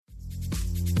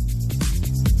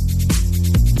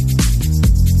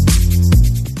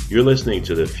You're listening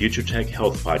to the Future Tech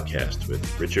Health Podcast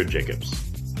with Richard Jacobs.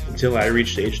 Until I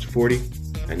reached age 40,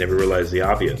 I never realized the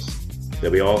obvious,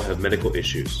 that we all have medical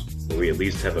issues, or we at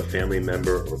least have a family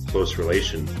member or close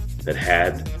relation that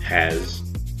had, has,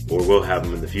 or will have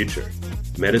them in the future.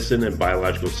 Medicine and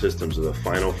biological systems are the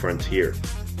final frontier.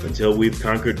 Until we've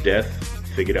conquered death,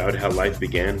 figured out how life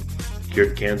began,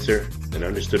 cured cancer, and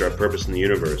understood our purpose in the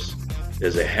universe,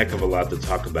 there's a heck of a lot to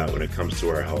talk about when it comes to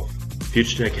our health.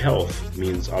 Future Tech Health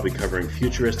means I'll be covering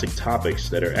futuristic topics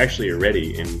that are actually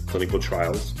already in clinical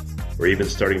trials, or even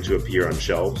starting to appear on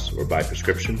shelves or by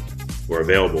prescription, or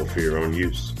available for your own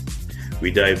use.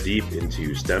 We dive deep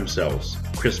into stem cells,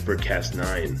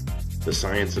 CRISPR-Cas9, the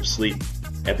science of sleep,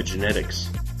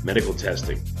 epigenetics, medical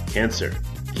testing, cancer,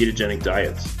 ketogenic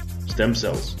diets, stem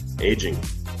cells, aging,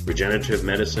 regenerative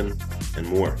medicine, and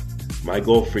more. My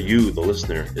goal for you, the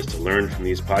listener, is to learn from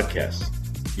these podcasts.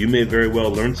 You may very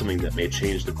well learn something that may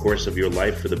change the course of your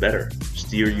life for the better,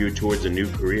 steer you towards a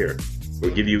new career, or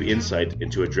give you insight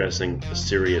into addressing a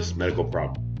serious medical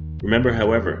problem. Remember,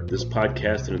 however, this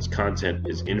podcast and its content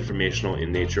is informational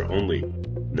in nature only.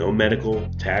 No medical,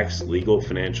 tax, legal,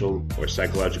 financial, or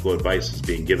psychological advice is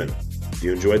being given. If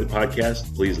you enjoyed the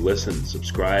podcast, please listen,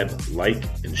 subscribe, like,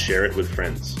 and share it with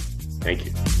friends. Thank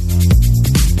you.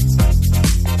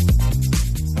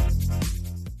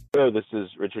 Hello, this is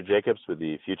Richard Jacobs with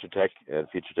the Future Tech and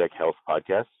Future Tech Health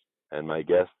Podcast, and my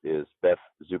guest is Beth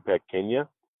Zupek-Kenya.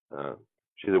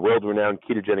 She's a world-renowned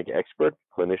ketogenic expert,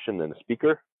 clinician, and a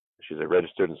speaker. She's a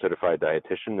registered and certified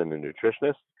dietitian and a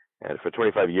nutritionist, and for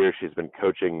 25 years she's been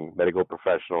coaching medical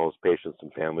professionals, patients,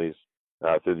 and families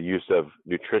through the use of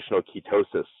nutritional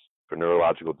ketosis for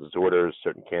neurological disorders,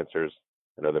 certain cancers,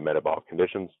 and other metabolic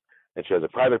conditions. And she has a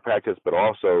private practice, but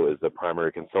also is the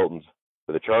primary consultant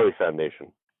for the Charlie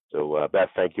Foundation. So, Beth,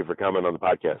 thank you for coming on the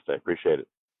podcast. I appreciate it.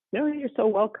 No, you're so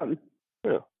welcome.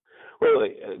 Yeah. Well,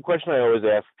 a question I always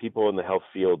ask people in the health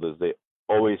field is they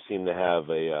always seem to have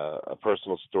a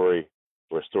personal story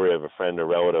or a story of a friend or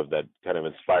relative that kind of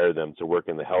inspired them to work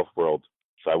in the health world.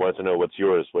 So I wanted to know what's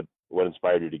yours. What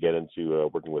inspired you to get into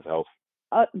working with health?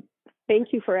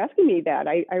 Thank you for asking me that.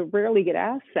 I rarely get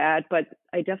asked that, but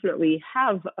I definitely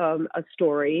have a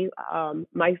story.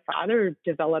 My father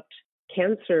developed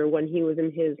cancer when he was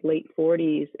in his late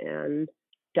 40s and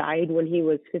died when he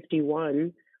was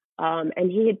 51. And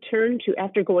he had turned to,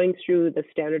 after going through the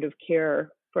standard of care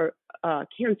for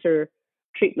cancer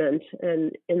treatment,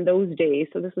 and in those days,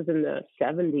 so this was in the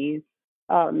 70s,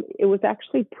 it was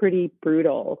actually pretty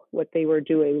brutal what they were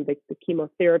doing. The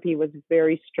chemotherapy was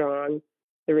very strong.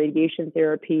 The radiation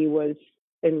therapy was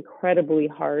incredibly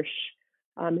harsh.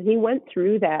 And he went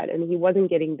through that and he wasn't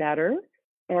getting better.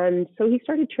 And so he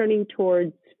started turning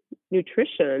towards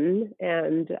nutrition,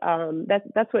 and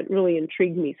that's what really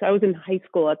intrigued me. So I was in high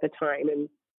school at the time,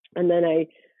 and then I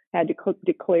had to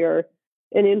declare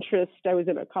an interest. I was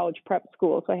in a college prep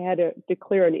school, so I had to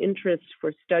declare an interest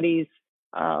for studies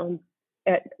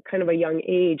at kind of a young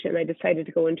age, and I decided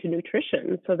to go into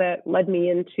nutrition. So that led me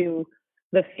into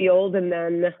the field, and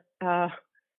then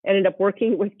ended up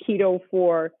working with keto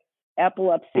for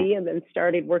epilepsy, and then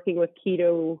started working with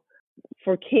keto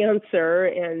for cancer.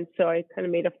 And so I kind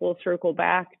of made a full circle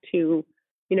back to,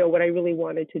 what I really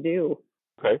wanted to do.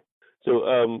 Okay.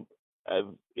 So,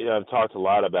 I've talked a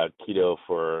lot about keto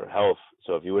for health.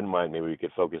 So if you wouldn't mind, maybe we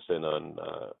could focus in on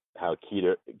how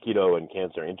keto and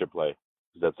cancer interplay.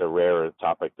 That's a rare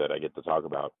topic that I get to talk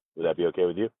about. Would that be okay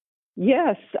with you?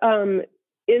 Yes.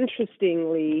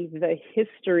 Interestingly, the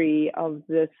history of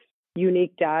this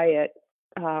unique diet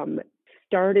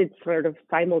started sort of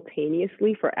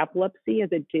simultaneously for epilepsy as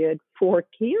it did for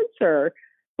cancer.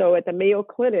 So at the Mayo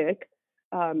Clinic,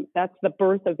 that's the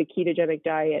birth of the ketogenic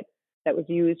diet that was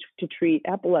used to treat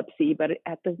epilepsy. But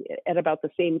at about the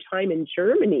same time in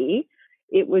Germany,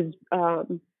 it was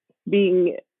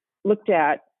being looked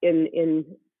at in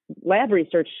lab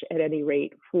research at any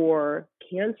rate for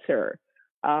cancer.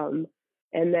 And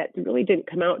that really didn't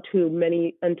come out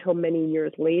until many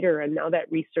years later. And now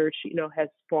that research, has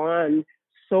spawned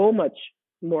so much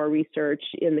more research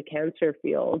in the cancer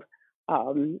field.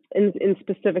 In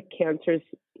specific cancers,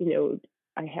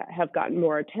 I have gotten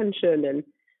more attention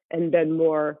and been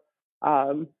more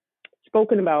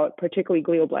spoken about, particularly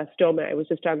glioblastoma. I was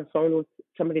just on the phone with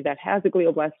somebody that has a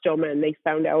glioblastoma, and they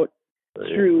found out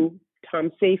through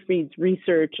Tom Seyfried's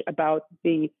research about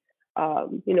the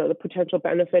potential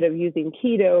benefit of using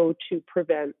keto to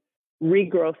prevent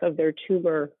regrowth of their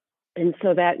tumor. And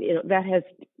so that has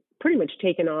pretty much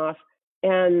taken off.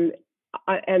 And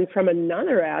from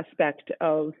another aspect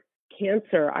of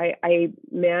cancer, I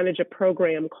manage a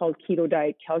program called Keto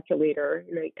Diet Calculator.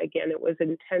 And again, it was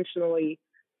intentionally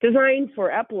designed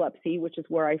for epilepsy, which is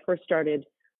where I first started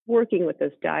working with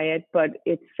this diet, but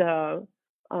it's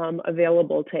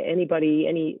available to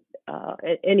anybody,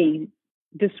 any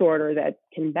disorder that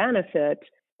can benefit.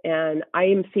 And I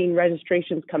am seeing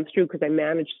registrations come through because I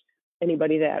manage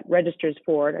anybody that registers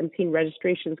for it. I'm seeing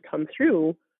registrations come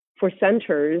through for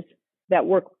centers that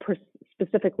work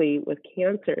specifically with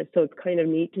cancer. So it's kind of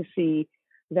neat to see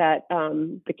that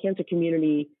the cancer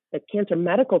community, the cancer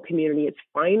medical community, is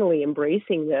finally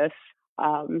embracing this.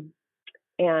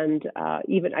 And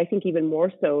I think even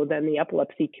more so than the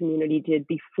epilepsy community did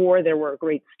before there were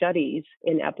great studies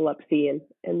in epilepsy.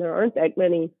 And there aren't that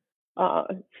many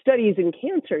studies in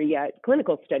cancer yet,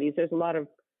 clinical studies. There's a lot of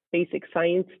basic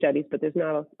science studies, but there's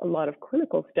not a lot of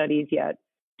clinical studies yet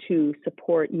to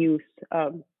support use.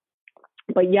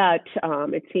 But yet,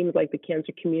 it seems like the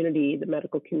cancer community, the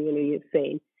medical community, is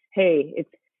saying, hey,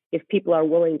 if people are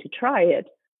willing to try it,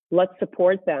 let's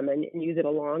support them and use it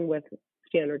along with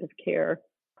standard of care.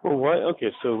 Well, why?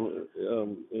 Okay, so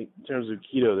in terms of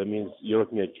keto, that means you're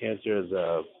looking at cancer as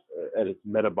at its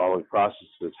metabolic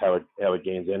processes, how it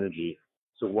gains energy.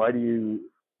 So why do you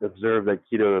observe that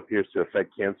keto appears to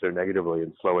affect cancer negatively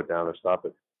and slow it down or stop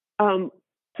it?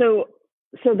 So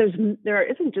there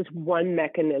isn't just one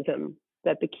mechanism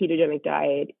that the ketogenic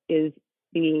diet is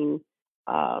being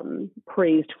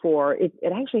praised for. It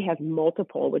actually has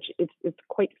multiple, which it's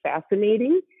quite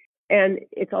fascinating. And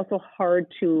it's also hard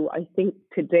to, I think,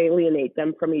 to delineate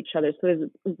them from each other. So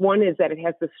one is that it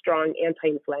has this strong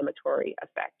anti-inflammatory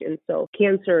effect. And so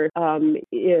cancer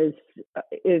is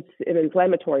an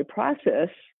inflammatory process.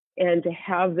 And to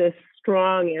have this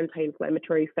strong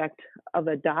anti-inflammatory effect of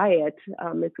a diet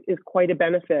is quite a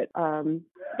benefit.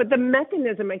 But the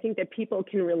mechanism I think that people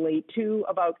can relate to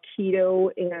about keto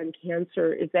and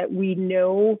cancer is that we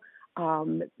know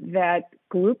that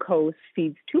glucose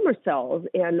feeds tumor cells,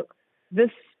 and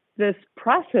this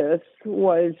process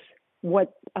was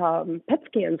what PET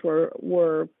scans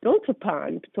were built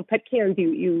upon. So PET scans,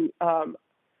 you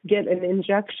get an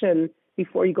injection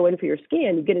before you go in for your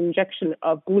scan. You get an injection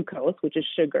of glucose, which is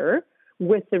sugar,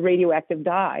 with the radioactive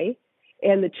dye,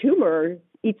 and the tumor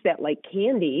eats that like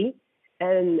candy,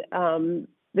 and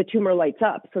the tumor lights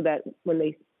up so that when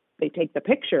they take the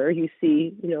picture, you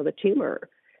see the tumor,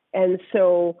 and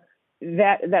so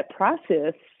that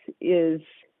process has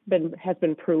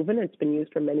been proven. It's been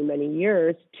used for many, many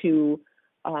years to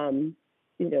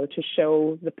to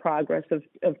show the progress of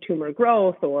tumor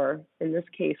growth, or in this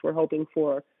case, we're hoping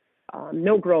for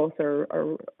no growth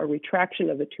or a retraction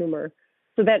of the tumor.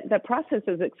 So that process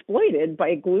is exploited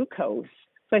by glucose.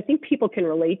 So I think people can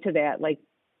relate to that. Like,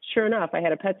 sure enough, I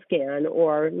had a PET scan,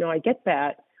 or no, I get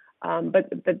that. But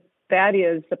that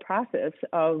is the process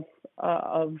of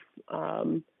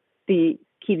the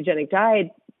ketogenic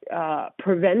diet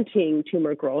preventing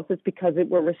tumor growth. Is because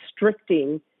we're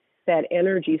restricting that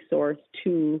energy source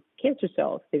to cancer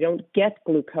cells. They don't get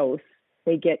glucose,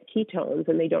 they get ketones,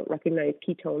 and they don't recognize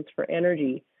ketones for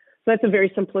energy. So that's a very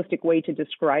simplistic way to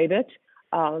describe it.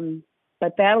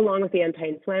 But that, along with the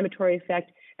anti-inflammatory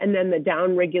effect, and then the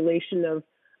downregulation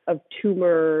of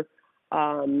tumor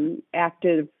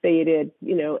activated,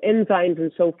 enzymes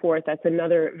and so forth, that's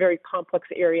another very complex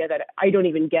area that I don't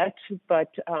even get, but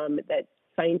that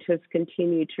scientists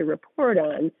continue to report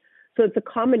on. So it's a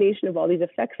combination of all these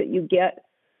effects that you get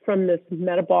from this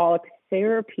metabolic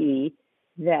therapy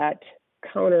that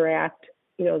counteract,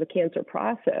 the cancer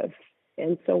process.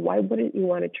 And so why wouldn't you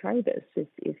want to try this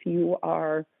if you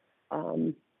are,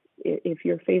 if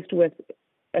you're faced with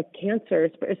a cancer,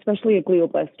 especially a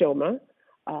glioblastoma?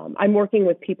 I'm working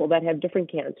with people that have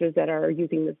different cancers that are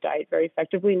using this diet very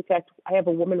effectively. In fact, I have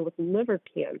a woman with liver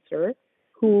cancer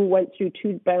who went through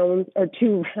 2 rounds, of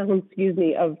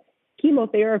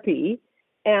chemotherapy,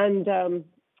 and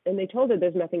they told her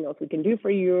there's nothing else we can do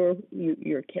for you.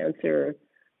 Your cancer,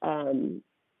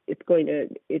 it's going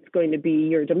to be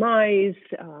your demise.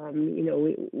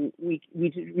 We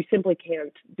simply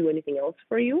can't do anything else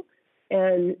for you.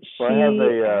 And she,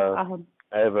 well,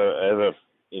 I have a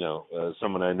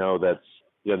someone I know that's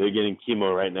they're getting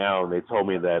chemo right now, and they told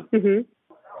me that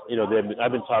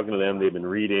I've been talking to them. They've been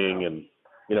reading, and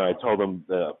I told them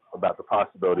about the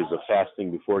possibilities of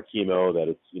fasting before chemo, that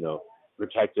it's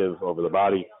protective over the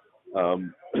body.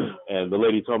 And the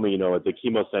lady told me, at the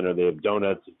chemo center they have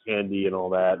donuts and candy and all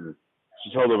that. And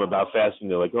she told them about fasting.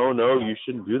 They're like, "Oh no, you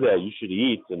shouldn't do that. You should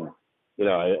eat." And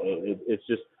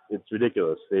it's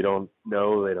ridiculous. They don't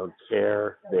know. They don't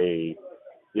care. They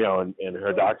and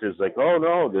her doctor's like, "Oh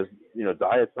no, this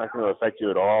diet's not going to affect you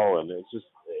at all." And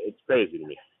it's crazy to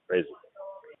me. Crazy.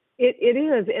 It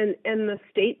is, and the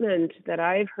statement that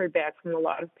I've heard back from a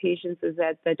lot of patients is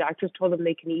that the doctors told them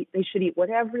they should eat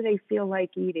whatever they feel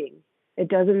like eating. It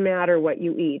doesn't matter what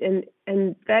you eat,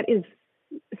 and that is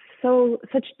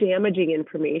such damaging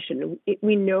information.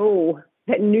 We know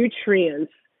that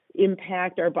nutrients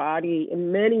impact our body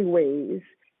in many ways,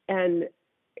 and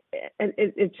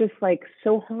it's just like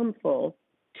so harmful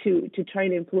to try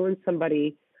and influence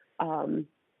somebody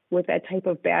with that type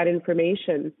of bad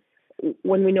information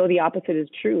when we know the opposite is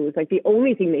true. It's like the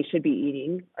only thing they should be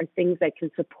eating are things that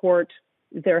can support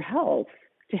their health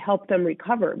to help them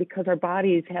recover, because our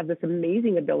bodies have this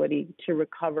amazing ability to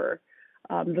recover.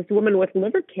 This woman with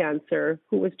liver cancer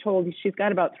who was told she's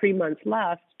got about 3 months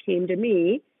left came to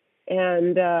me,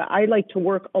 and I like to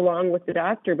work along with the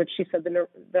doctor, but she said the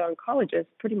oncologist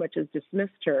pretty much has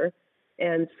dismissed her.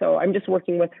 And so I'm just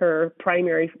working with her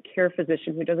primary care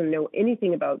physician who doesn't know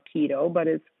anything about keto, but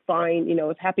is fine,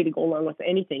 is happy to go along with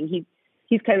anything.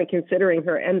 He's kind of considering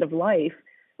her end of life.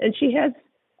 And she has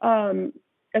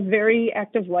a very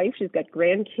active life. She's got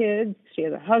grandkids. She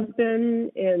has a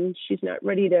husband, and she's not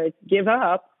ready to give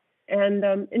up. And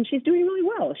she's doing really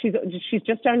well. She's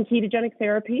just on ketogenic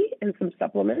therapy and some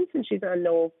supplements, and she's on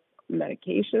no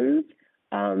medications.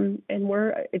 And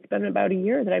it's been about a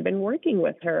year that I've been working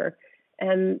with her.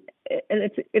 And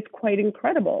it's quite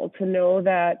incredible to know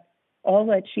that all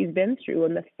that she's been through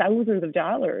and the thousands of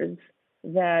dollars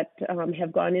that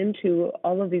have gone into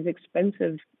all of these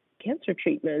expensive cancer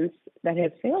treatments that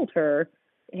have failed her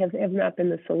have not been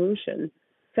the solution.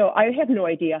 So I have no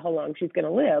idea how long she's going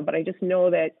to live, but I just know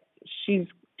that she's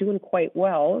doing quite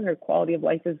well. Her quality of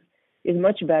life is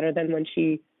much better than when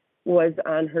she was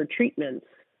on her treatments.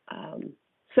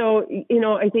 So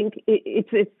I think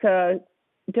it's a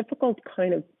difficult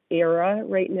kind of era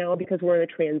right now because we're in a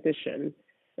transition,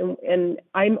 and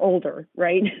I'm older,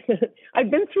 right?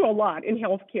 I've been through a lot in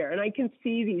healthcare, and I can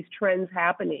see these trends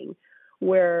happening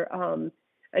where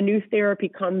a new therapy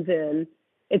comes in.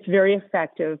 It's very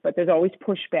effective, but there's always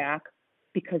pushback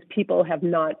because people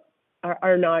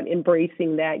are not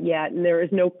embracing that yet, and there is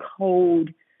no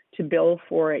code to bill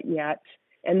for it yet,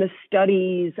 and the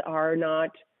studies are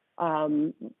not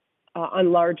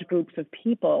on large groups of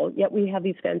people, yet we have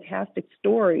these fantastic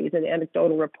stories and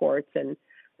anecdotal reports and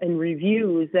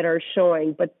reviews that are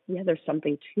showing, but yeah, there's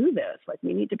something to this. Like,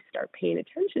 we need to start paying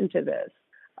attention to this.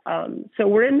 So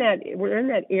we're in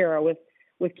that era with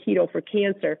keto for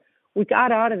cancer. We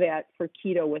got out of that for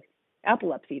keto with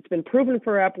epilepsy. It's been proven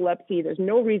for epilepsy. There's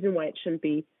no reason why it shouldn't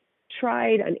be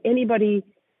tried on anybody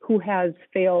who has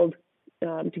failed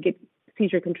to get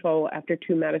seizure control after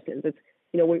 2 medicines. It's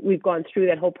we've gone through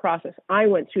that whole process. I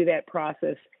went through that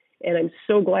process, and I'm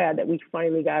so glad that we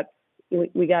finally got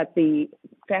the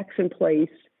facts in place,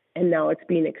 and now it's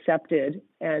being accepted,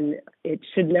 and it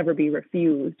should never be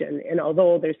refused. And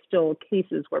although there's still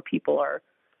cases where people are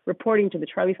reporting to the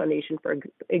Charlie Foundation, for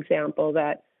example,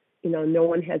 that no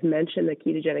one has mentioned the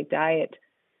ketogenic diet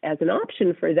as an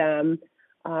option for them,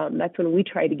 that's when we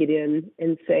try to get in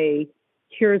and say,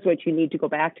 here's what you need to go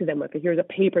back to them with. Here's a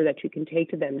paper that you can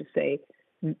take to them to say,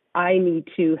 I need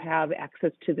to have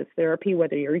access to this therapy,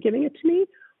 whether you're giving it to me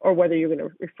or whether you're going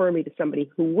to refer me to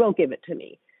somebody who will give it to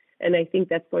me. And I think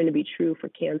that's going to be true for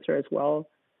cancer as well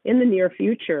in the near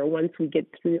future once we get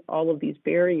through all of these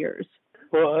barriers.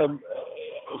 Well,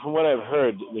 from what I've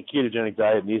heard, the ketogenic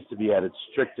diet needs to be at its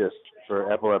strictest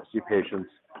for epilepsy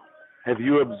patients. Have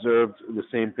you observed the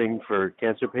same thing for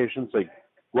cancer patients? Like,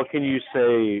 what can you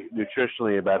say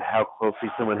nutritionally about how closely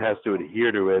someone has to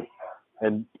adhere to it?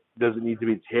 And does it need to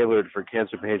be tailored for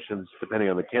cancer patients depending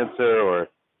on the cancer, or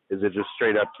is it just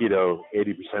straight up keto,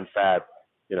 80% fat,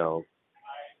 a little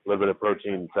bit of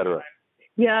protein, et cetera?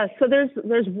 Yeah, so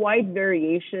there's wide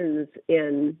variations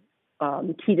in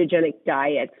ketogenic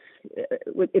diets.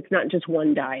 It's not just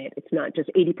one diet. It's not just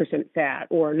 80% fat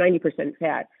or 90%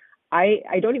 fat.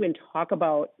 I don't even talk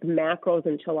about macros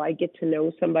until I get to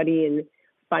know somebody and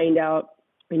find out,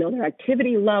 their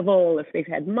activity level, if they've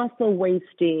had muscle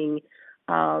wasting,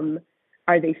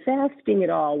 are they fasting at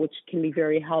all, which can be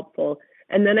very helpful.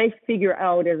 And then I figure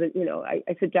out,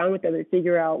 I sit down with them and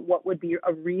figure out what would be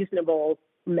a reasonable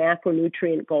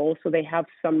macronutrient goal so they have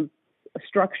some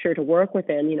structure to work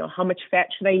within. How much fat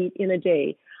should I eat in a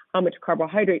day? How much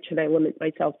carbohydrate should I limit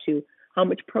myself to? How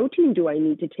much protein do I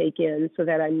need to take in so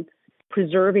that I'm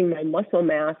preserving my muscle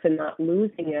mass and not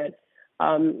losing it?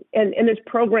 And there's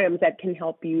programs that can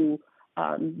help you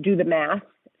do the math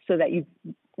so that you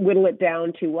whittle it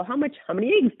down to, well, how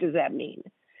many eggs does that mean?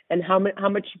 And how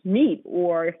much meat,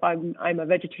 or if I'm a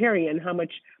vegetarian, how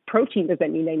much protein does that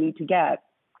mean I need to get?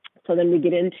 So then we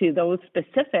get into those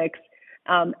specifics.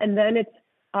 And then it's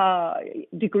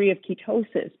degree of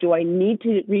ketosis? Do I need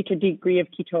to reach a degree of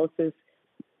ketosis,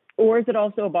 or is it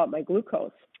also about my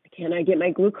glucose? Can I get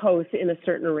my glucose in a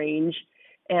certain range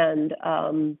and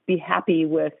be happy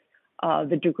with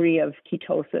the degree of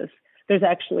ketosis? There's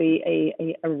actually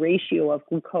a ratio of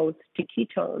glucose to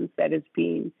ketones that is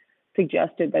being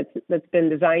suggested that's been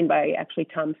designed by actually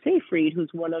Tom Seyfried, who's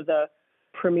one of the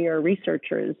premier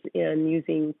researchers in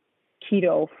using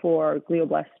keto for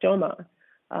glioblastoma.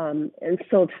 And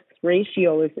so this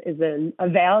ratio is a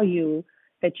value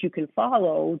that you can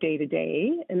follow day to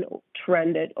day and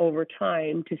trend it over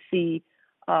time to see,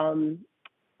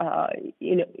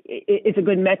 it's a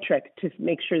good metric to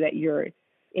make sure that you're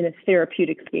in a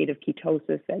therapeutic state of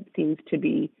ketosis that seems to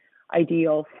be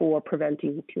ideal for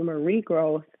preventing tumor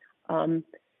regrowth.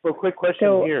 Well, quick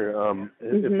question here.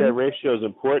 If that ratio is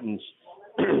important,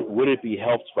 would it be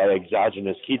helped by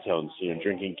exogenous ketones,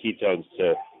 drinking ketones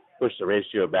to push the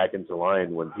ratio back into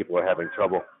line when people are having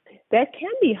trouble? That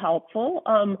can be helpful.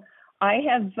 I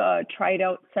have tried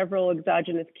out several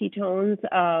exogenous ketones.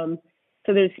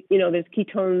 So there's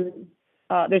ketones.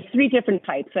 There's three different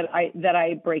types that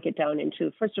I break it down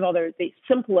into. First of all, the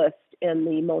simplest and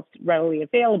the most readily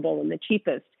available and the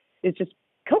cheapest is just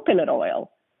coconut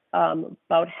oil.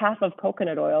 About half of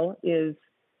coconut oil is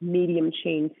medium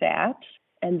chain fat,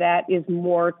 and that is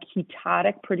more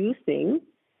ketotic producing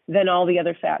than all the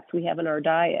other fats we have in our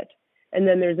diet. And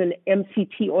then there's an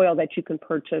MCT oil that you can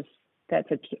purchase that's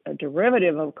a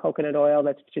derivative of coconut oil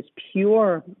that's just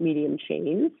pure medium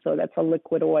chain. So that's a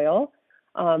liquid oil.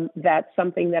 That's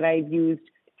something that I've used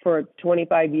for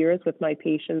 25 years with my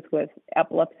patients with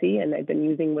epilepsy, and I've been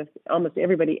using with almost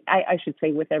everybody, I should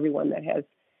say with everyone that has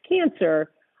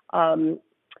cancer,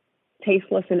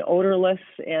 tasteless and odorless,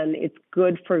 and it's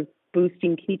good for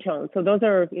boosting ketones. So those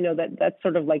are, that's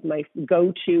sort of like my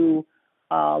go-to,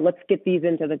 let's get these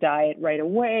into the diet right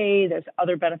away. There's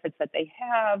other benefits that they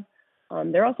have.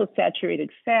 They're also saturated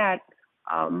fat,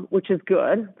 which is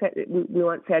good. We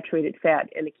want saturated fat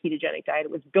in a ketogenic diet.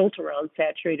 It was built around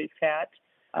saturated fat.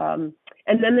 And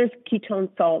then there's ketone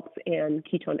salts and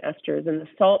ketone esters. And the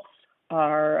salts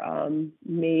are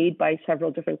made by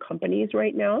several different companies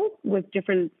right now with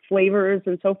different flavors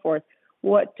and so forth.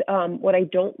 What I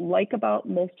don't like about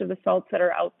most of the salts that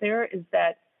are out there is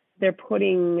that they're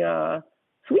putting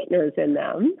sweeteners in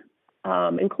them,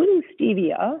 including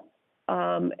stevia.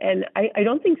 And I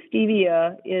don't think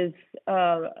stevia is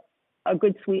a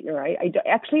good sweetener. I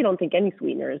actually don't think any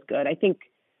sweetener is good. I think,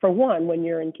 for one, when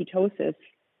you're in ketosis,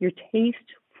 your taste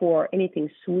for anything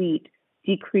sweet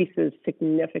decreases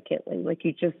significantly. Like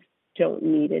you just don't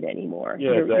need it anymore.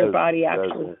 Yeah, your body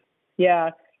actually,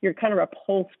 you're kind of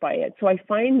repulsed by it. So I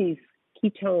find these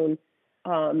ketone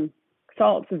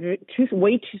salts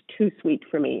way too sweet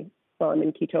for me while I'm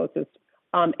in ketosis.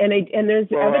 And there's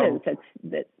evidence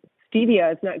that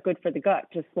stevia is not good for the gut,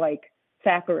 just like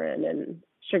saccharin and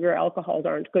sugar alcohols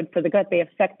aren't good for the gut. They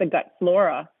affect the gut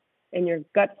flora, and your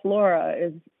gut flora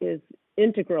is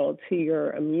integral to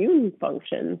your immune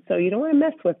function. So you don't want to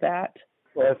mess with that.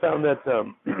 Well, I found that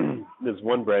there's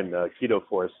one brand, Keto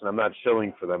Force, and I'm not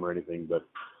shilling for them or anything, but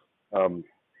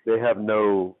they have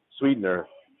no sweetener.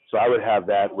 So I would have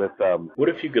that with... What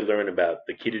if you could learn about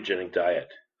the ketogenic diet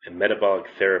and metabolic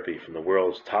therapy from the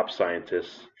world's top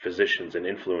scientists, physicians, and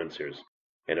influencers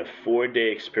in a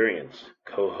 4-day experience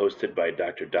co-hosted by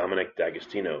Dr. Dominic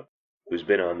D'Agostino, who's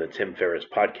been on the Tim Ferriss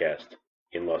podcast,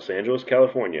 in Los Angeles,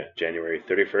 California, January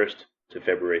 31st to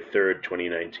February 3rd,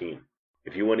 2019.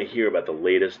 If you want to hear about the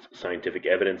latest scientific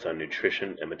evidence on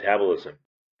nutrition and metabolism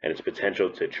and its potential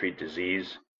to treat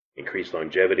disease, increase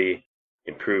longevity,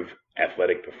 improve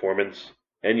athletic performance,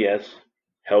 and yes,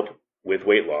 help with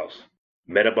weight loss,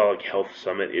 Metabolic Health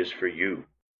Summit is for you.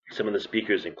 Some of the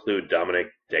speakers include Dominic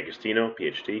D'Agostino,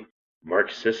 PhD,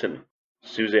 Mark Sisson,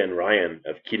 Suzanne Ryan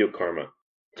of Keto Karma,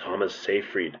 Thomas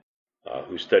Seyfried,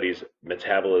 who studies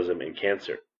metabolism and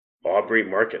cancer, Aubrey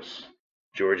Marcus,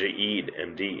 Georgia Eid,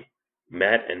 MD,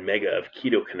 Matt and Mega of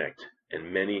Keto Connect,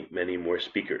 and many, many more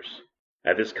speakers.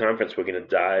 At this conference, we're going to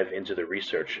dive into the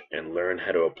research and learn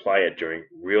how to apply it during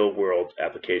real-world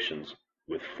applications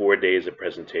with 4 days of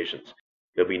presentations.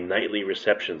 There'll be nightly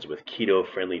receptions with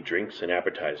keto-friendly drinks and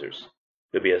appetizers.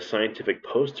 There'll be a scientific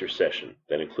poster session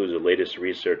that includes the latest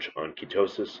research on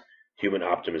ketosis, human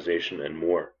optimization, and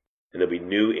more. And there'll be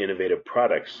new innovative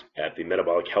products at the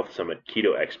Metabolic Health Summit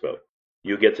Keto Expo.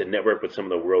 You'll get to network with some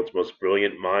of the world's most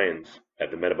brilliant minds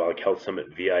at the Metabolic Health Summit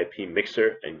VIP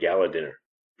Mixer and Gala Dinner.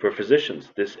 For physicians,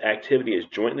 this activity is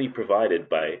jointly provided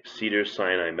by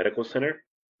Cedars-Sinai Medical Center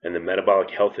and the Metabolic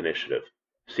Health Initiative.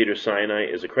 Cedars-Sinai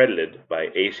is accredited by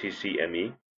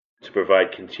ACCME, to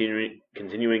provide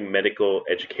continuing medical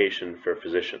education for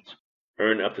physicians.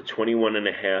 Earn up to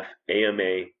 21.5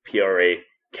 AMA PRA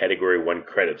Category 1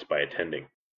 credits by attending.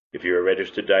 If you're a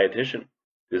registered dietitian,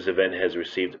 this event has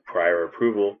received prior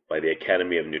approval by the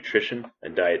Academy of Nutrition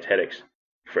and Dietetics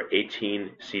for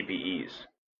 18 CPEs.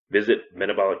 Visit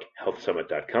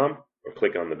metabolichealthsummit.com or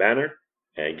click on the banner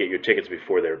and get your tickets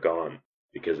before they're gone,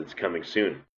 because it's coming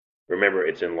soon. Remember,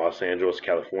 it's in Los Angeles,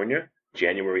 California,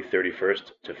 January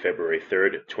 31st to February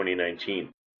 3rd,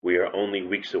 2019. We are only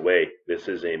weeks away. This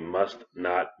is a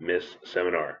must-not-miss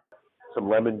seminar. Some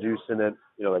lemon juice in it,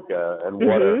 and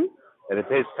water, and it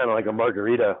tastes kind of like a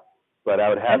margarita. But I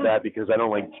would have that because I don't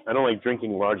like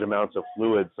drinking large amounts of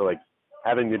fluid. So like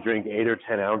having to drink 8 or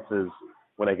 10 ounces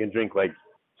when I can drink like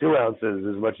 2 ounces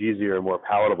is much easier and more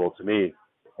palatable to me.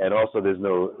 And also there's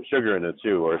no sugar in it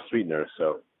too, or sweetener,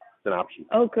 so it's an option.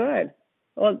 Oh, good.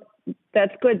 Well,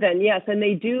 that's good then. Yes, and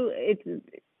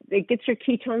it gets your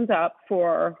ketones up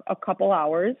for a couple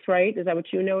hours, right? Is that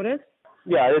what you noticed?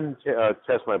 Yeah, I didn't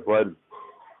test my blood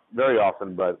very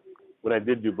often, but when I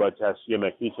did do blood tests,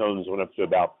 my ketones went up to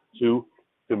about 2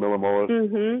 millimolars,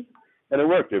 and it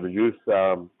worked. It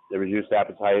reduced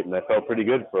appetite, and I felt pretty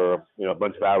good for a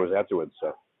bunch of hours afterwards.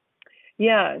 So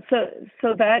yeah,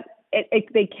 so that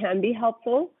they can be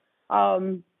helpful.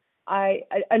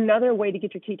 Another way to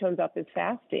get your ketones up is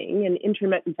fasting, and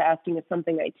intermittent fasting is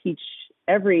something I teach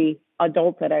every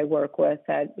adult that I work with.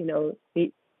 That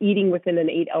eating within an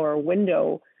 8-hour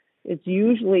window is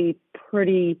usually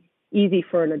pretty easy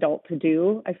for an adult to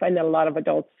do. I find that a lot of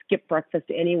adults skip breakfast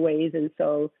anyways, and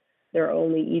so they're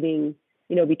only eating,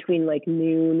 between like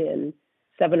noon and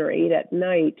 7 or 8 at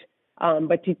night.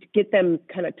 But to get them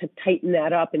kind of to tighten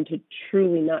that up and to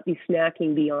truly not be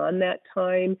snacking beyond that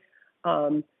time,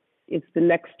 it's the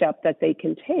next step that they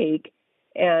can take.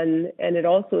 And it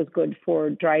also is good for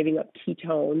driving up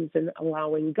ketones and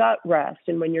allowing gut rest.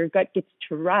 And when your gut gets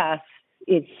to rest,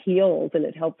 it heals and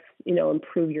it helps,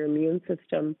 improve your immune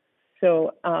system.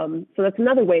 So that's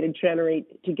another way to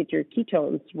get your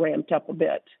ketones ramped up a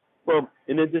bit. Well,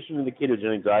 in addition to the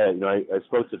ketogenic diet, I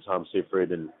spoke to Tom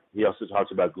Seyfried, and he also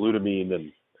talks about glutamine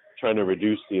and trying to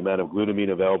reduce the amount of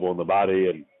glutamine available in the body.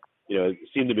 And, it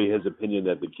seemed to be his opinion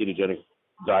that the ketogenic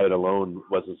diet alone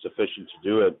wasn't sufficient to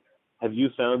do it. Have you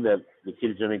found that the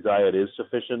ketogenic diet is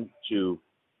sufficient to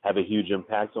have a huge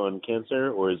impact on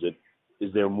cancer, or is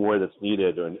there more that's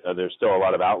needed, or are there still a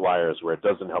lot of outliers where it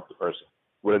doesn't help the person?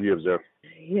 What have you observed?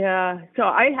 Yeah, so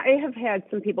I have had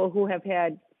some people who have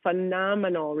had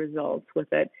phenomenal results with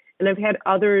it, and I've had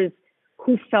others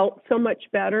who felt so much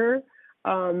better,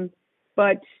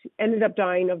 but ended up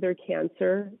dying of their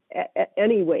cancer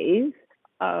anyways.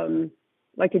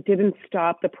 Like it didn't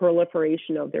stop the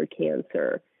proliferation of their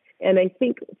cancer. And I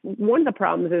think one of the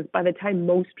problems is by the time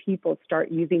most people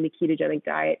start using the ketogenic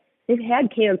diet, they've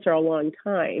had cancer a long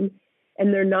time.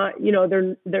 And they're not,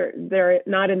 they're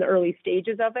not in the early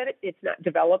stages of it. It's not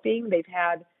developing. They've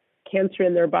had cancer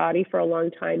in their body for a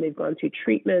long time. They've gone through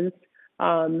treatments.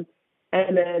 And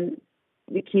then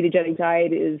the ketogenic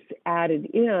diet is added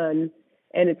in,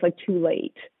 and it's like too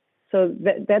late. So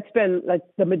that's been like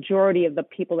the majority of the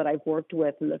people that I've worked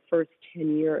with in the first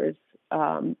 10 years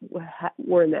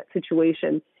were in that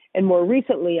situation. And more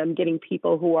recently, I'm getting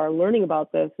people who are learning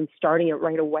about this and starting it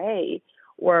right away,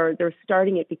 or they're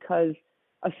starting it because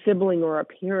a sibling or a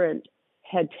parent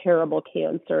had terrible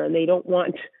cancer and they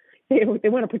want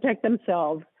to protect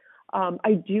themselves.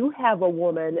 I do have a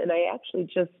woman, and I actually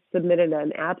just submitted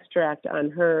an abstract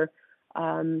on her,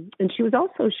 and she was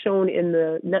also shown in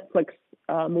the Netflix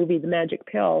movie, The Magic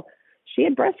Pill. She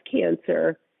had breast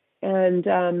cancer,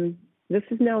 and this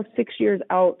is now 6 years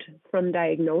out from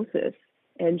diagnosis,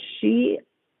 and she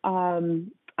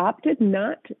opted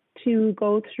not to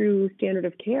go through standard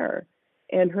of care.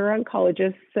 And her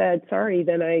oncologist said, sorry,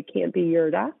 then I can't be your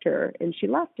doctor. And she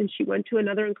left, and she went to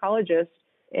another oncologist,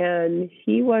 and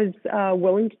he was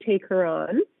willing to take her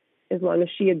on as long as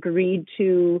she agreed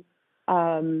to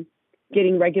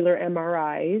getting regular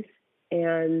MRIs.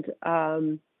 And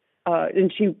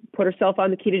she put herself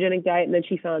on the ketogenic diet, and then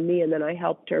she found me, and then I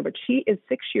helped her. But she is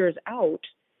 6 years out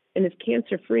and is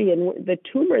cancer-free. And the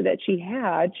tumor that she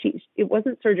had, it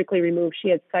wasn't surgically removed. She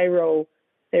had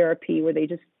cyrotherapy, where they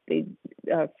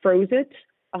froze it.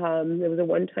 There was a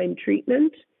one-time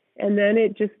treatment, and then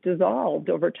it just dissolved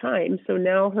over time. So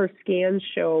now her scans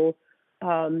show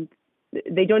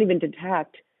they don't even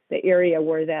detect the area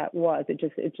where that was. It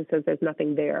just says there's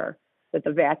nothing there, that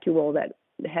the vacuole that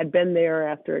had been there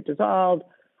after it dissolved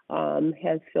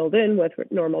has filled in with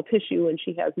normal tissue, and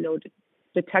she has no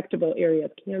detectable area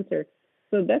of cancer.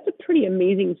 So that's a pretty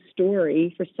amazing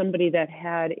story for somebody that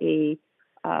had a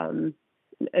an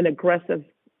aggressive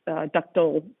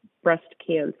ductal breast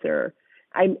cancer.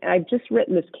 I've just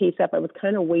written this case up. I was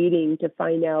kind of waiting to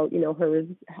find out,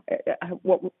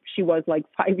 what she was like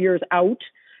 5 years out,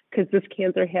 because this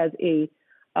cancer has a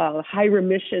high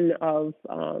remission of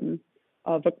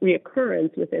a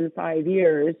reoccurrence within 5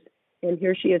 years. And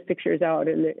here she is 6 years out,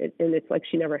 and it's like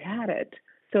she never had it.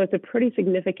 So it's a pretty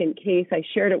significant case. I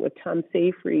shared it with Tom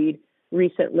Seyfried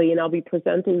recently, and I'll be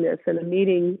presenting this in a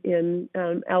meeting in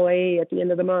LA at the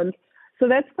end of the month. So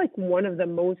that's like one of the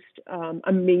most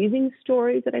amazing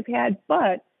stories that I've had.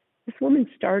 But this woman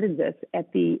started this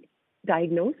at the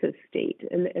diagnosis state,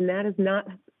 and that is not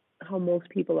how most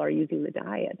people are using the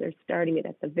diet. They're starting it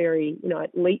at the very,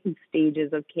 at latent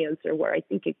stages of cancer, where I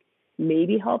think it may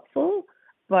be helpful,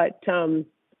 but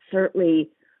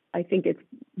certainly I think it's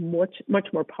much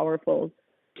more powerful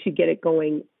to get it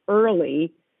going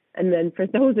early. And then for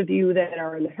those of you that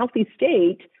are in a healthy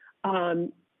state,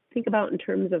 think about in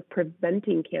terms of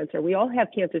preventing cancer. We all have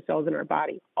cancer cells in our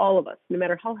body, all of us, no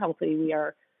matter how healthy we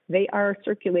are. They are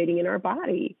circulating in our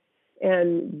body,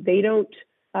 and they don't,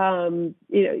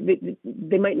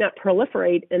 they might not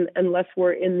proliferate unless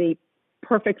we're in the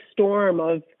perfect storm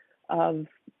of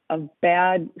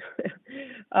bad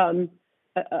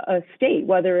a state,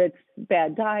 whether it's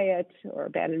bad diet or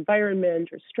bad environment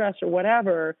or stress or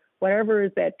whatever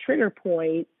is that trigger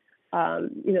point,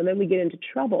 then we get into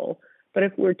trouble. But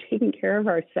if we're taking care of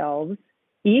ourselves,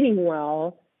 eating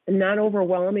well, and not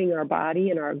overwhelming our body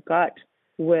and our gut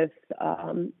with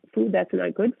food that's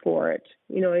not good for it,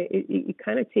 you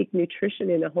kind of take nutrition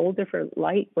in a whole different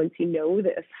light once you know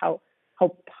this, how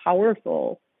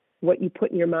powerful what you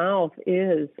put in your mouth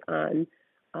is on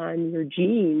your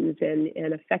genes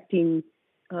and affecting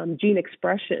gene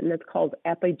expression. That's called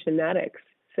epigenetics.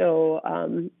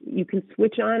 So you can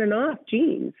switch on and off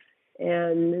genes.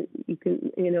 And you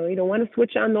can, you don't want to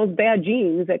switch on those bad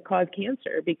genes that cause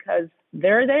cancer, because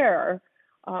they're there,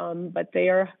 but they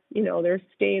are, they're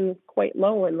staying quite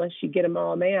low unless you get them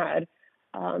all mad.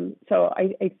 So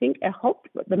I think, I hope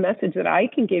the message that I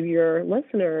can give your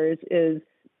listeners is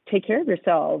take care of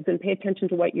yourselves and pay attention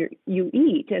to what you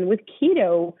eat. And with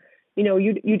keto,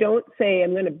 you don't say,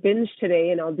 I'm going to binge today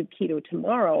and I'll do keto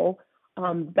tomorrow.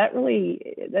 That's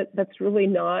really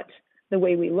not the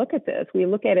way we look at this. We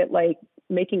look at it like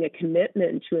making a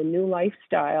commitment to a new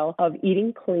lifestyle of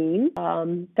eating clean,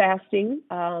 fasting,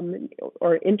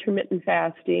 or intermittent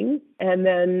fasting, and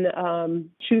then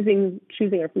choosing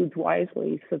our foods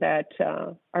wisely so that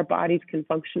our bodies can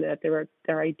function at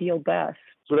their ideal best.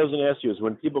 So what I was going to ask you is,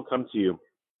 when people come to you,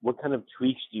 what kind of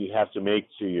tweaks do you have to make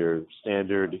to your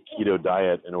standard keto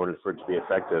diet in order for it to be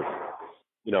effective?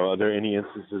 Are there any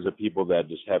instances of people that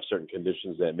just have certain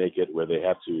conditions that make it where they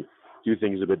have to do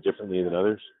things a bit differently than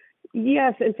others?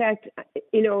 Yes. In fact,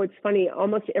 it's funny.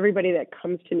 Almost everybody that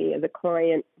comes to me as a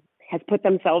client has put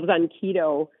themselves on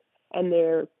keto, and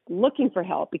they're looking for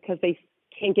help because they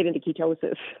can't get into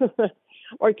ketosis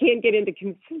or can't get into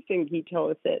consistent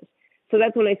ketosis. So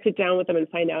that's when I sit down with them and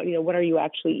find out, what are you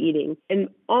actually eating? And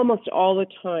almost all the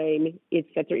time, it's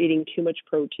that they're eating too much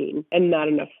protein and not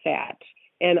enough fat.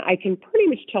 And I can pretty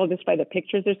much tell just by the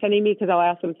pictures they're sending me, because I'll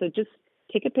ask them, so just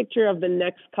take a picture of the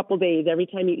next couple days. Every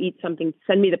time you eat something,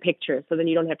 send me the picture, so then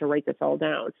you don't have to write this all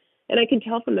down. And I can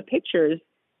tell from the pictures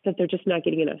that they're just not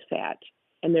getting enough fat.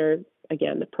 And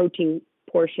the protein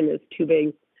portion is too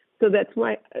big. So that's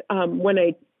why when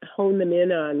I hone them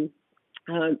in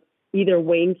on either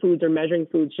weighing foods or measuring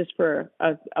foods just for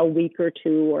a week or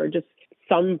two, or just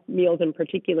some meals in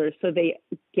particular, so they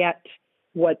get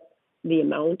what the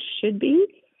amount should be.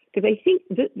 Because I think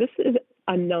this is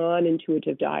a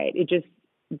non-intuitive diet. It just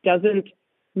doesn't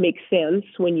make sense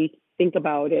when you think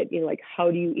about it. Like, how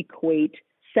do you equate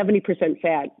 70%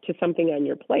 fat to something on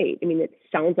your plate? I mean, it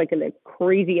sounds like a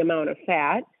crazy amount of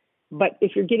fat, but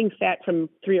if you're getting fat from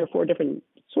 3 or 4 different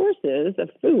sources of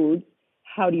foods,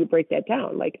 how do you break that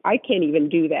down? Like, I can't even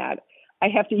do that. I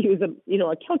have to use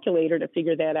a calculator to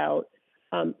figure that out.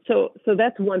 So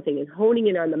that's one thing, is honing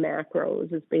in on the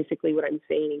macros is basically what I'm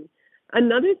saying.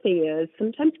 Another thing is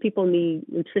sometimes people need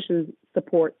nutrition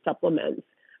support supplements,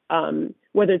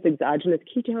 whether it's exogenous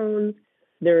ketones.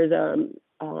 There's an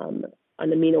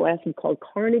amino acid called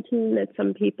carnitine that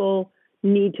some people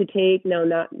need to take. Now,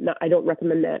 I don't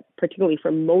recommend that particularly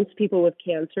for most people with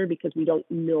cancer, because we don't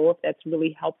know if that's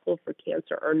really helpful for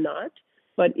cancer or not.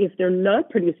 But if they're not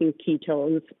producing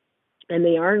ketones and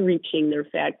they are reaching their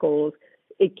fat goals,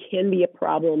 it can be a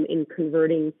problem in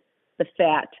converting the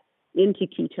fat into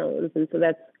ketones. And so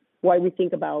that's why we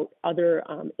think about other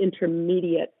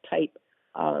intermediate type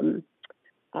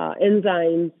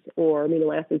enzymes or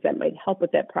amino acids that might help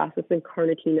with that process, and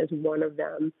carnitine is one of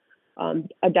them.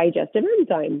 A digestive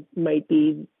enzyme might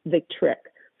be the trick.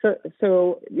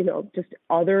 So just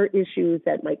other issues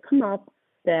that might come up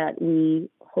that we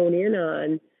hone in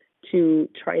on to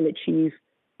try and achieve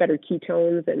better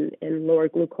ketones and lower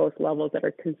glucose levels that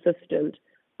are consistent.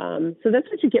 So that's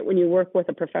what you get when you work with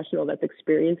a professional that's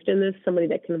experienced in this, somebody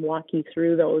that can walk you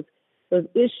through those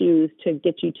issues to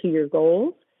get you to your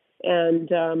goals. And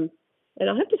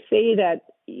I'll have to say that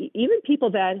even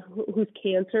people whose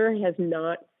cancer has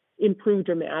not improved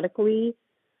dramatically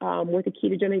with a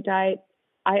ketogenic diet,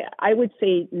 I would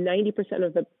say 90%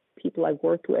 of the people I've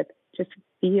worked with just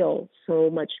feel so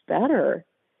much better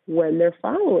when they're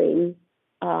following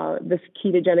this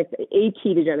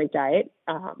ketogenic diet.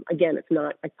 Again, it's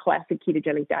not a classic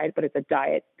ketogenic diet, but it's a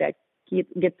diet that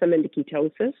gets them into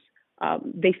ketosis.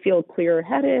 They feel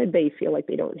clear-headed. They feel like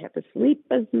they don't have to sleep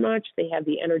as much. They have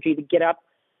the energy to get up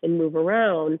and move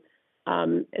around.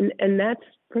 And that's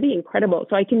pretty incredible.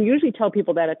 So I can usually tell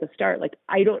people that at the start, like,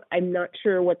 I'm not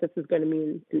sure what this is going to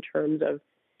mean in terms of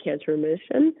cancer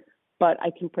remission, but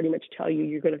I can pretty much tell you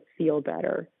you're going to feel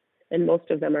better. And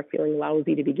most of them are feeling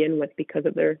lousy to begin with because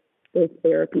of those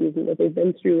therapies and what they've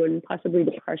been through, and possibly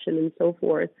depression and so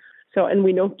forth. So, and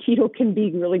we know keto can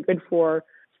be really good for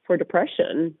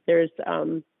depression. There's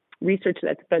research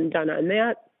that's been done on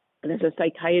that. There's a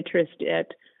psychiatrist at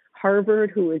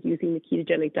Harvard who is using the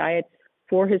ketogenic diet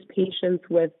for his patients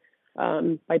with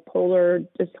bipolar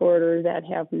disorder that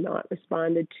have not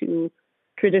responded to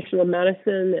traditional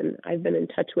medicine, and I've been in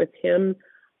touch with him.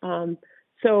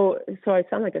 So I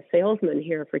sound like a salesman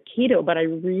here for keto, but I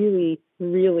really,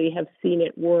 really have seen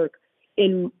it work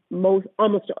in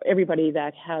almost everybody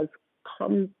that has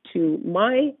come to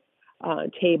my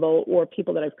table, or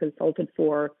people that I've consulted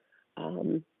for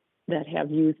that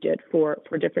have used it for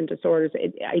different disorders.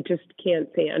 I just can't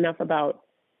say enough about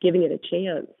giving it a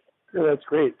chance. No, that's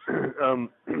great. From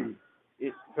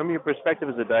your perspective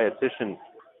as a dietitian,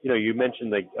 you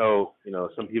mentioned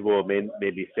some people may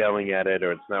be failing at it,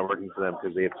 or it's not working for them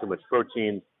because they have too much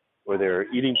protein or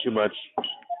they're eating too much. Do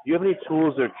you have any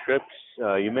tools or tricks?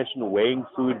 You mentioned weighing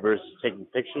food versus taking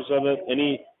pictures of it.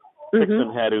 Any tricks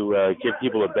on how to give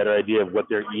people a better idea of what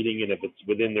they're eating and if it's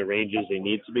within the ranges they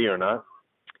need to be or not?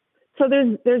 So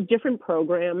there's different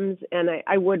programs, and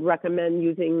I would recommend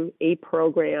using a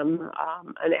program,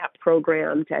 an app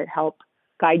program, to help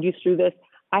guide you through this.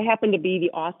 I happen to be the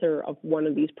author of one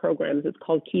of these programs. It's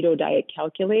called Keto Diet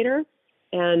Calculator,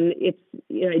 and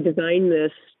I designed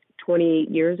this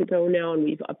 28 years ago now, and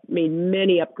we've made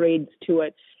many upgrades to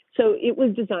it. So it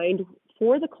was designed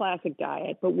for the classic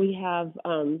diet, but we have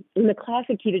in the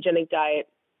classic ketogenic diet,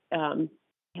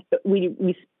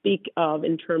 we speak of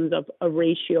in terms of a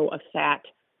ratio of fat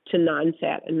to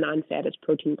non-fat, and non-fat is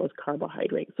protein plus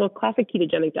carbohydrate. So a classic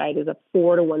ketogenic diet is a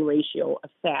 4-to-1 ratio of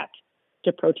fat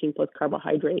to protein plus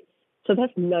carbohydrate. So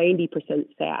that's 90%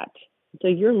 fat. So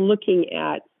you're looking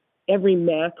at every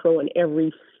macro and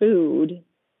every food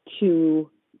to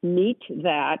meet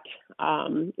that,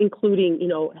 including,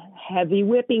 heavy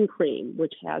whipping cream,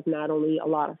 which has not only a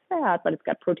lot of fat, but it's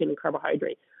got protein and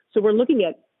carbohydrate. So we're looking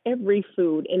at every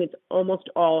food, and it's almost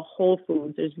all whole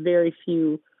foods. There's very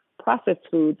few processed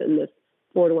foods in this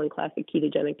 4-to-1 classic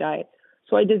ketogenic diet.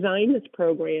 So I designed this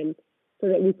program so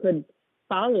that we could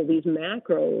follow these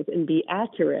macros and be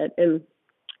accurate. And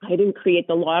I didn't create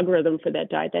the logarithm for that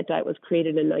diet. That diet was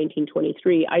created in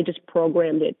 1923. I just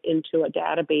programmed it into a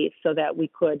database so that we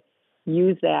could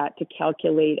use that to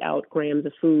calculate out grams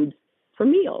of foods for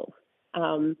meals.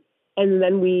 And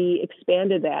then we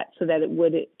expanded that so that it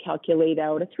would calculate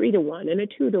out a 3-to-1 and a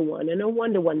 2-to-1 and a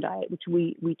 1-to-1 diet, which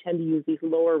we tend to use these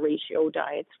lower ratio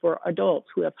diets for adults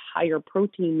who have higher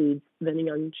protein needs than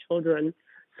young children.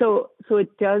 So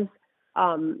it does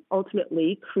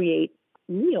ultimately create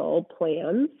meal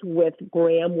plans with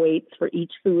gram weights for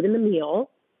each food in the meal.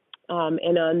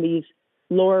 And on these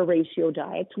lower ratio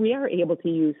diets, we are able to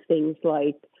use things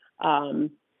like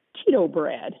keto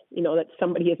bread, that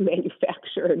somebody has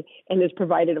manufactured and has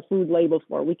provided a food label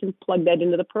for. We can plug that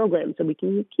into the program, so we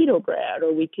can use keto bread,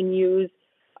 or we can use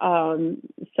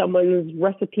someone's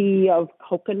recipe of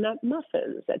coconut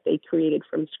muffins that they created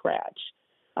from scratch.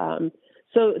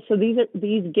 So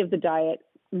these give the diet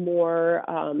more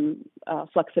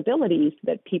flexibility so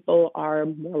that people are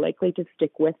more likely to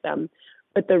stick with them.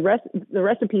 But the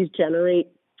recipes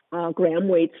generate gram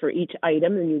weights for each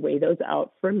item, and you weigh those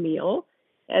out for a meal.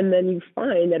 And then you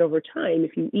find that over time,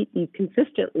 if you eat these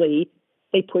consistently,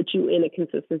 they put you in a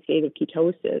consistent state of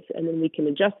ketosis, and then we can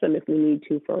adjust them if we need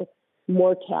to for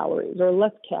more calories or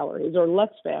less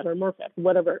fat or more fat,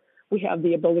 whatever. We have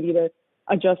the ability to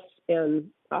adjust and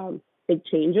make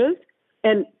changes.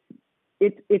 And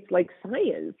it's like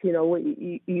science,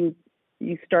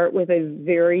 you start with a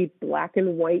very black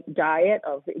and white diet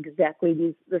of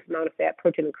exactly this amount of fat,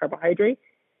 protein, and carbohydrate,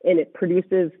 and it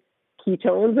produces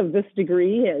ketones of this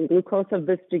degree and glucose of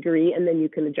this degree, and then you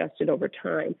can adjust it over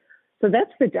time. So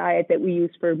that's the diet that we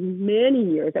used for many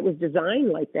years that was designed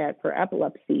like that for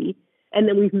epilepsy. And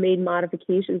then we've made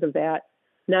modifications of that,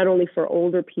 not only for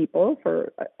older people,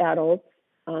 for adults,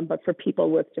 but for people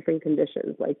with different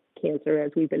conditions like cancer,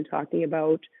 as we've been talking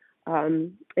about,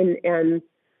 and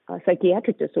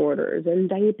psychiatric disorders and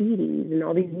diabetes and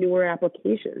all these newer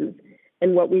applications.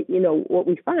 And what we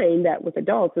find that with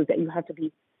adults is that you have to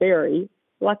be very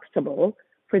flexible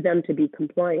for them to be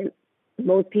compliant.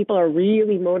 Most people are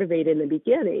really motivated in the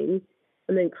beginning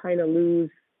and then kind of lose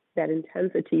that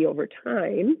intensity over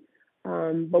time.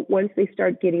 But once they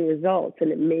start getting results,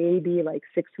 and it may be like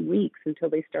 6 weeks until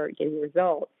they start getting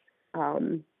results,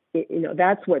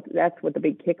 that's what the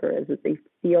big kicker is they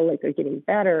feel like they're getting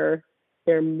better,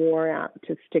 they're more apt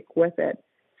to stick with it.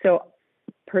 So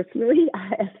personally,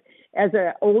 as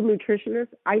an old nutritionist,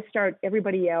 I start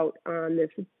everybody out on this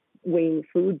weighing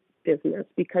food business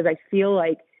because I feel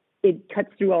like it cuts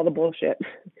through all the bullshit.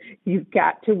 You've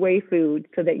got to weigh food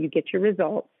so that you get your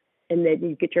results, and then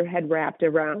you get your head wrapped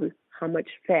around how much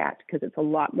fat, because it's a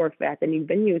lot more fat than you've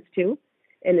been used to,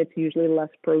 and it's usually less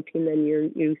protein than you're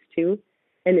used to,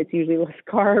 and it's usually less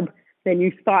carb than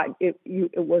you thought it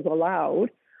was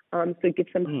allowed. So it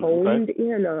gets them honed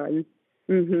in on.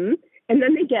 And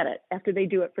then they get it. After they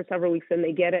do it for several weeks, then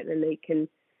they get it, and they can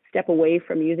step away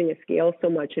from using a scale so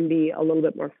much and be a little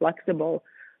bit more flexible.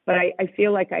 But I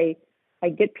feel like I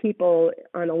get people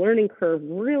on a learning curve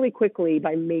really quickly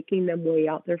by making them weigh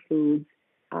out their foods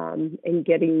and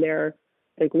getting their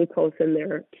glucose and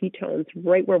their ketones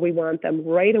right where we want them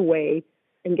right away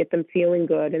and get them feeling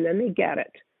good, and then they get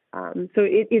it. So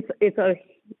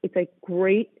it's a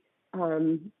great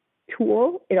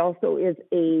tool. It also is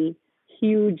a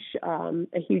huge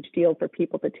deal for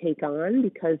people to take on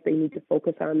because they need to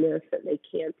focus on this, and they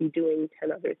can't be doing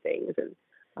 10 other things, and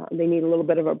they need a little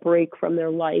bit of a break from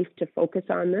their life to focus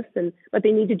on this, but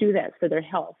they need to do that for their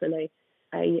health. And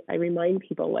I remind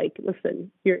people, like,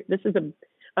 listen, this is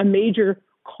a major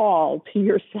call to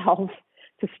yourself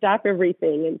to stop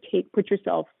everything and put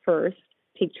yourself first,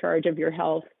 take charge of your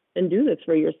health, and do this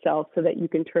for yourself so that you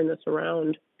can turn this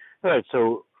around. All right.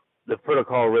 So the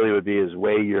protocol really would be is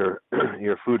weigh your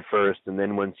food first, and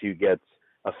then once you get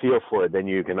a feel for it, then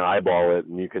you can eyeball it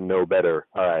and you can know better.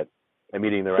 All right, I'm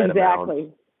eating the right amount,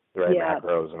 the right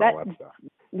macros, and all that stuff.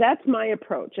 That's my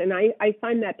approach, and I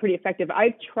find that pretty effective.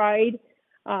 I've tried.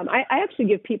 I actually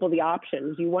give people the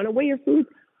option. Do you want to weigh your food,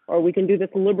 or we can do this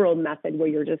liberal method where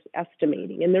you're just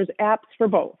estimating? And there's apps for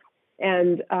both.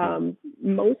 And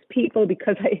most people,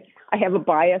 because I have a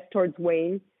bias towards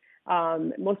weighing,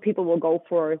 most people will go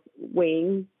for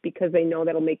weighing because they know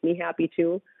that'll make me happy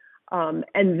too. And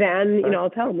then, I'll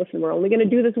tell them, listen, we're only going to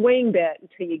do this weighing bit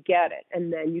until you get it,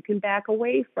 and then you can back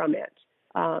away from it.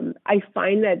 I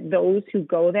find that those who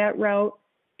go that route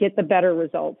get the better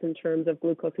results in terms of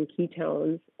glucose and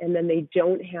ketones, and then they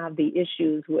don't have the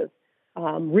issues with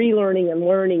relearning and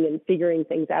learning and figuring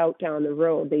things out down the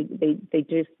road. They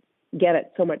just get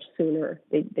it so much sooner.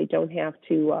 They don't have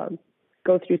to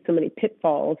go through so many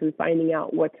pitfalls and finding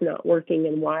out what's not working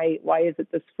and why is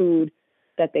it this food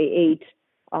that they ate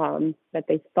that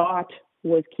they thought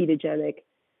was ketogenic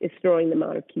is throwing them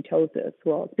out of ketosis.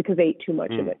 Well, it's because they ate too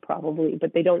much of it probably,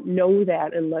 but they don't know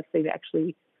that unless they've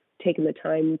actually taken the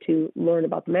time to learn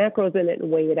about the macros in it and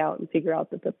weigh it out and figure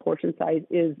out that the portion size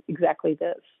is exactly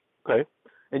this. Okay.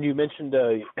 And you mentioned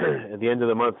at the end of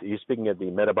the month, you're speaking at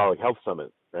the Metabolic Health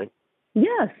Summit, right?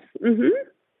 Yes.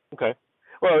 Okay.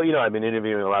 Well, I've been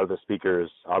interviewing a lot of the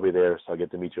speakers. I'll be there, so I'll get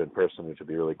to meet you in person, which would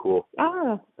be really cool.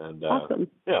 And awesome.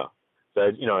 Yeah. So,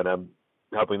 and I'm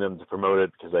helping them to promote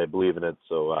it because I believe in it.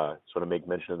 So I just want to make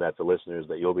mention of that to listeners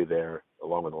that you'll be there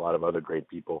along with a lot of other great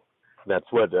people. That's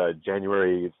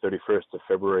January 31st to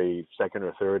February 2nd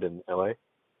or 3rd in LA?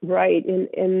 Right,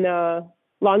 in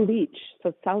Long Beach,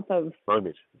 so south of Long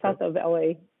Beach. South of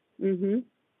LA.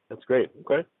 That's great.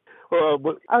 Okay. Well,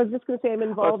 I was just going to say I'm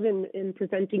involved in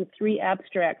presenting 3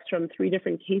 abstracts from 3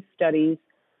 different case studies.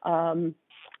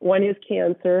 One is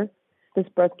cancer, this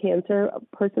breast cancer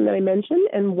person that I mentioned,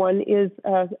 and one is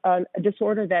a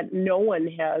disorder that no one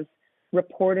has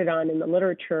reported on in the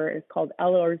literature. It's called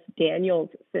Ehlers-Danlos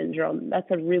syndrome. That's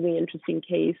a really interesting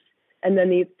case. And then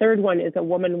the third one is a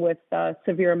woman with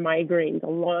severe migraines, a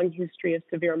long history of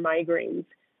severe migraines,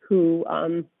 who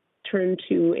turned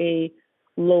to a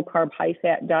low-carb,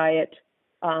 high-fat diet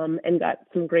and got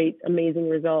some great, amazing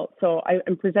results. So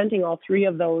I'm presenting all three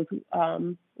of those.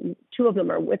 Two of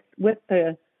them are with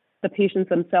the patients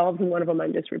themselves, and one of them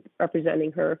I'm just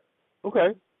representing her. Okay,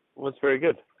 well, that's very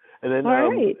good. And then all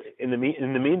right. in the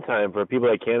meantime, for people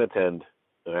that can attend,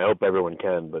 and I hope everyone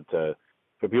can, but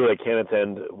for people that can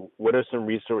attend, what are some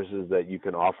resources that you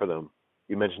can offer them?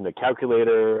 You mentioned a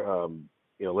calculator.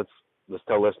 Let's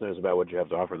tell listeners about what you have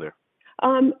to offer there.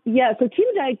 So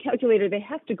Keto Diet Calculator, they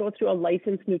have to go through a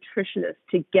licensed nutritionist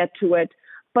to get to it,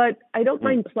 but I don't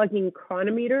mind plugging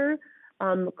Cronometer.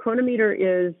 Cronometer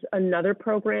is another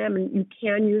program, and you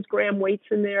can use gram weights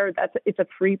in there. It's a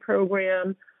free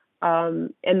program,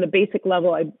 and the basic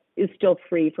level is still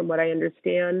free from what I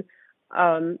understand.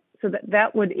 So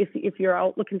that would, if you're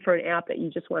out looking for an app that you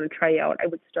just want to try out, I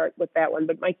would start with that one.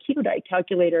 But my Keto Diet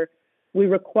Calculator, we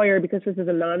require, because this is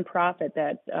a nonprofit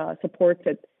that supports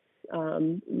it,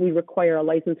 we require a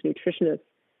licensed nutritionist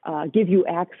give you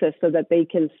access so that they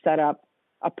can set up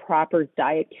a proper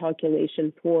diet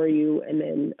calculation for you, and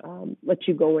then let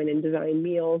you go in and design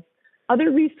meals.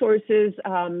 Other resources,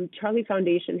 Charlie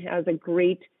Foundation has a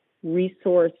great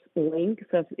resource link.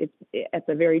 So it's at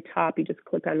the very top, you just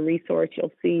click on resource,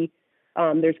 you'll see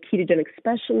there's ketogenic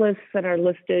specialists that are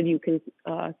listed. You can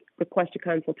request a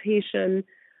consultation.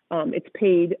 It's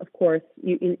paid, of course,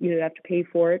 you have to pay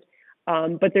for it.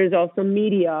 But there's also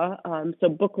media, so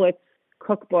booklets,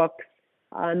 cookbooks.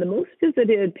 And the most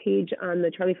visited page on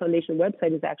the Charlie Foundation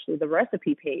website is actually the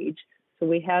recipe page. So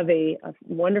we have a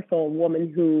wonderful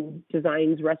woman who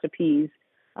designs recipes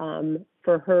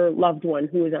for her loved one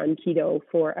who is on keto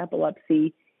for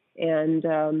epilepsy, and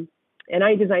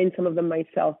I designed some of them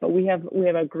myself. But we have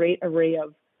a great array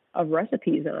of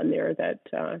recipes on there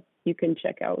that you can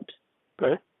check out.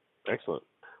 Okay, excellent.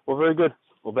 Well, very good.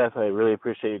 Well, Beth, I really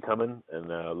appreciate you coming,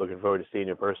 and looking forward to seeing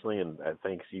you personally. And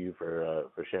thanks you for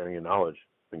sharing your knowledge.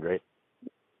 It's been great.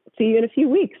 See you in a few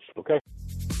weeks. Okay.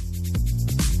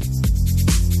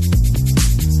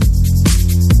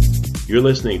 You're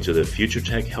listening to the Future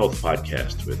Tech Health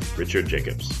Podcast with Richard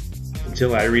Jacobs.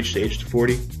 Until I reached age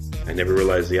 40, I never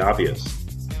realized the obvious,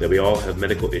 that we all have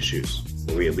medical issues,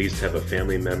 or we at least have a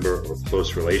family member or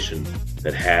close relation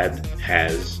that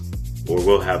has, or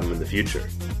will have them in the future.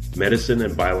 Medicine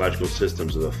and biological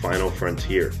systems are the final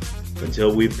frontier.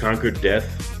 Until we've conquered death,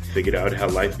 figured out how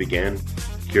life began,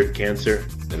 cured cancer,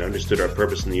 and understood our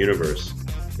purpose in the universe,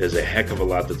 there's a heck of a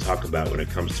lot to talk about when it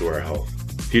comes to our health.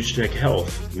 Future Tech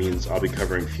Health means I'll be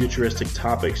covering futuristic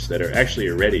topics that are actually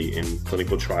already in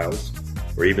clinical trials,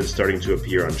 or even starting to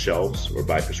appear on shelves or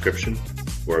by prescription,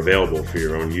 or available for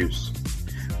your own use.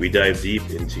 We dive deep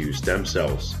into stem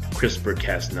cells,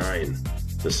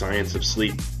 CRISPR-Cas9, the science of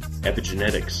sleep,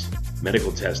 epigenetics,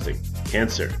 medical testing,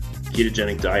 cancer,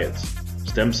 ketogenic diets,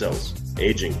 stem cells,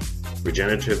 aging,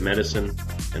 regenerative medicine,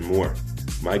 and more.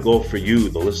 My goal for you,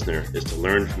 the listener, is to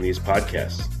learn from these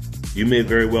podcasts. You may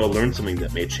very well learn something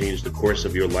that may change the course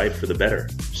of your life for the better,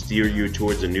 steer you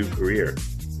towards a new career,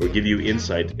 or give you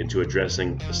insight into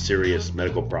addressing a serious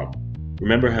medical problem.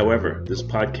 Remember, however, this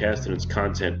podcast and its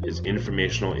content is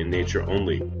informational in nature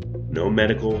only. No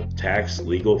medical, tax,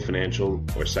 legal, financial,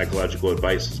 or psychological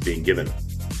advice is being given.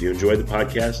 If you enjoyed the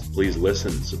podcast, please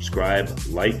listen, subscribe,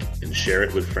 like, and share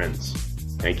it with friends.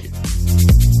 Thank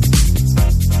you.